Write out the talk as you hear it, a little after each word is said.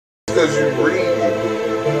because you reading.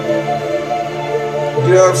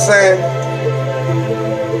 You know what I'm saying?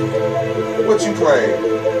 What you playing?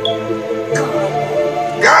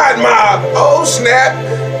 God Mob. Oh snap.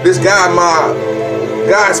 This God Mob.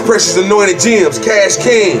 God's precious anointed gems.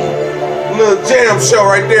 KashCing. Little jam show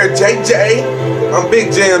right there. JJ. I'm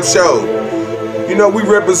Big Jam Show. You know we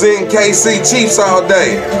represent KC Chiefs all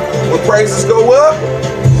day. When praises go up.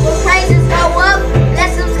 When praises go up,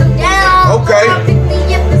 blessings come down. Okay. Lord, pick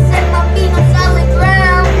me up and set my feet on solid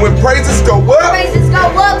ground. When praises go up. Praises go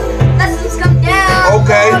up, blessings come down.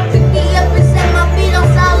 Okay. Lord, pick me up and set my feet on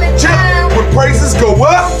solid ground. When praises go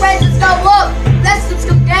up. When praises go up, blessings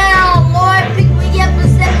come down. Lord, pick me up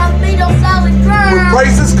and set my feet on solid ground. When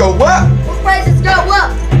praises go up. When praises go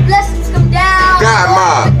up, blessings come down. God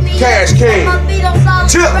Mob, KashCing.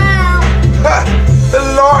 The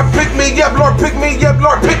Lord pick me up, Lord pick me up,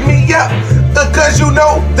 Lord pick me up. Cause you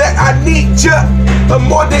know that I need you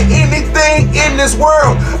more than anything in this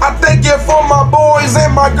world. I thank you for my boys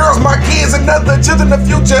and my girls, my kids and other children, the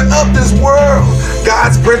future of this world.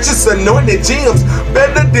 God's precious anointed gems,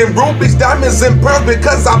 better than rubies, diamonds, and pearls,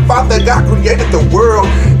 because our Father God created the world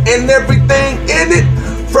and everything in it.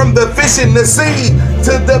 From the fish in the sea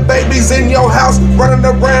to the babies in your house running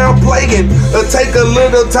around playing. Take a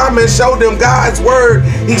little time and show them God's word.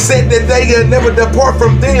 He said that they will never depart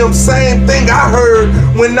from them. Same thing I heard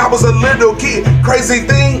when I was a little kid. Crazy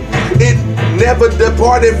thing, it never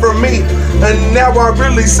departed from me. And now I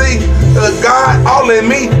really see God all in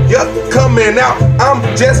me. Yup, coming out. I'm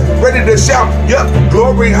just ready to shout. Yup,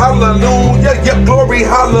 glory, hallelujah. Yup, glory,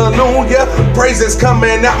 hallelujah. Praises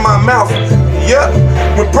coming out my mouth. Yup,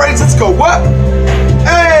 when praises go up.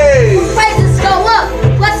 Hey! When praises go up,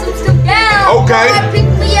 blessings come down. Okay. Lord, pick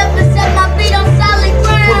me up and set my feet on solid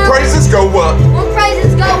ground. When praises go up. When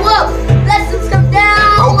praises go up, blessings come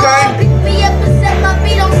down. Okay. Lord, pick me up and set my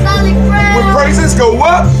feet on solid ground. When praises go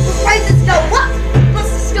up. When praises go up,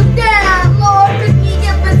 blessings come down. Lord, pick me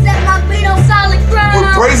up and set my feet on solid ground.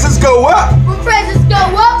 When praises go up. When praises go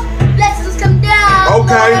up, blessings come down.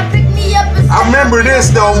 Okay. Lord, pick me up and set I remember my feet this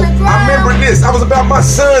on though. solid ground. I remember this. I was about my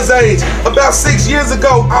son's age. About 6 years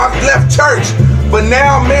ago, I left church. But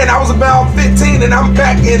now, man, I was about 15 and I'm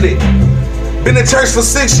back in it. Been in church for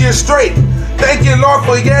 6 years straight. Thank you, Lord,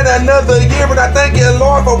 for yet another year, and I thank you,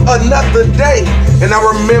 Lord, for another day. And I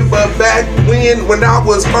remember back when I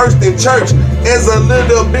was first in church, as a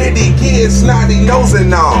little bitty kid, snotty nose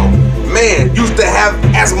and all. Man, used to have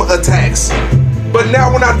asthma attacks. But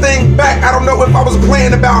now when I think back, I don't know if I was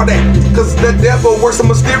playing about that, because the devil works in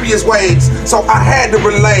mysterious ways. So I had to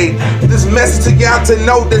relay this message to y'all to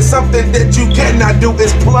know that something that you cannot do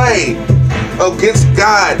is play against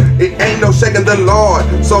God. It ain't no shaking the Lord.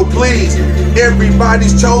 So please,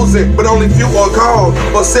 everybody's chosen, but only few are called.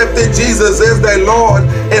 Accepted Jesus as their Lord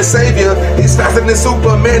and Savior. He's faster than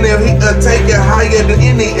Superman, and he'll take you higher than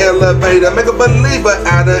any elevator. Make a believer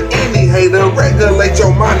out of any hater. Regulate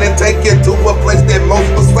your mind and take you to a place that most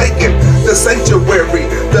forsaken. The sanctuary,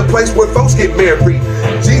 the place where folks get married.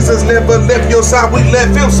 Jesus never left your side, we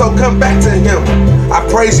left him, so come back to him. I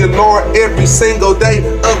praise you, Lord, every single day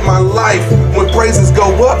of my life. When praises go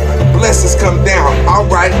up, blessings come down. All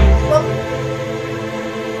right.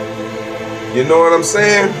 You know what I'm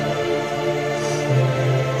saying?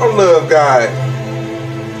 I love God.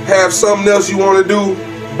 Have something else you want to do,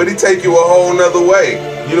 but he take you a whole nother way.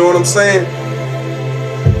 You know what I'm saying?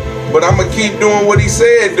 But I'm going to keep doing what he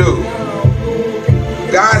said do.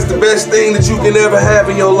 God's the best thing that you can ever have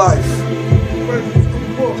in your life.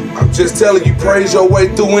 I'm just telling you, praise your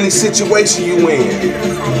way through any situation you in.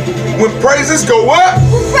 When praises go up.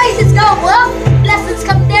 When praises go up, blessings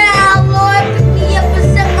come down. Lord, pick me up and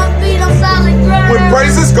set my feet on solid ground. When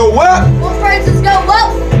praises go up. When praises go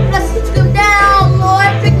up, blessings come down.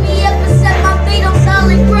 Lord, pick me up and set my feet on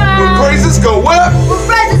solid ground. When praises go up. When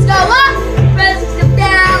praises go up, blessings come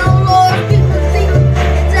down. Lord, pick me up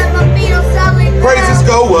and set my feet on solid ground. Praises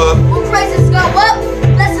go up. When praises go up,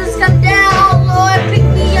 blessings come down. Lord, pick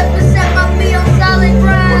me up and set my feet on solid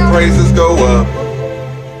ground. When praises go up.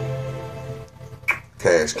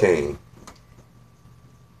 KashCing.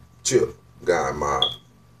 Chill. God Mob.